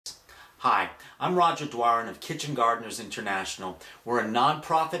Hi, I'm Roger Dwarin of Kitchen Gardeners International. We're a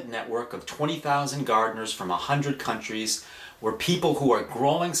nonprofit network of 20,000 gardeners from 100 countries. We're people who are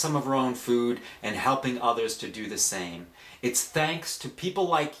growing some of our own food and helping others to do the same. It's thanks to people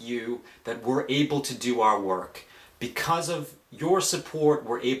like you that we're able to do our work. Because of your support,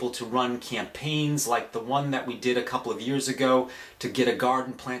 we're able to run campaigns like the one that we did a couple of years ago to get a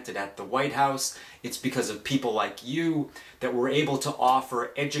garden planted at the White House. It's because of people like you that we're able to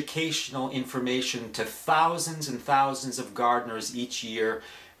offer educational information to thousands and thousands of gardeners each year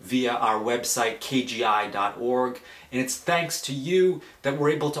via our website kgi.org. And it's thanks to you that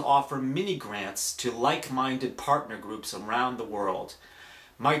we're able to offer mini grants to like-minded partner groups around the world.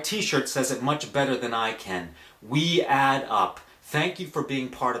 My t-shirt says it much better than I can. We add up. Thank you for being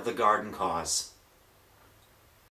part of the garden cause.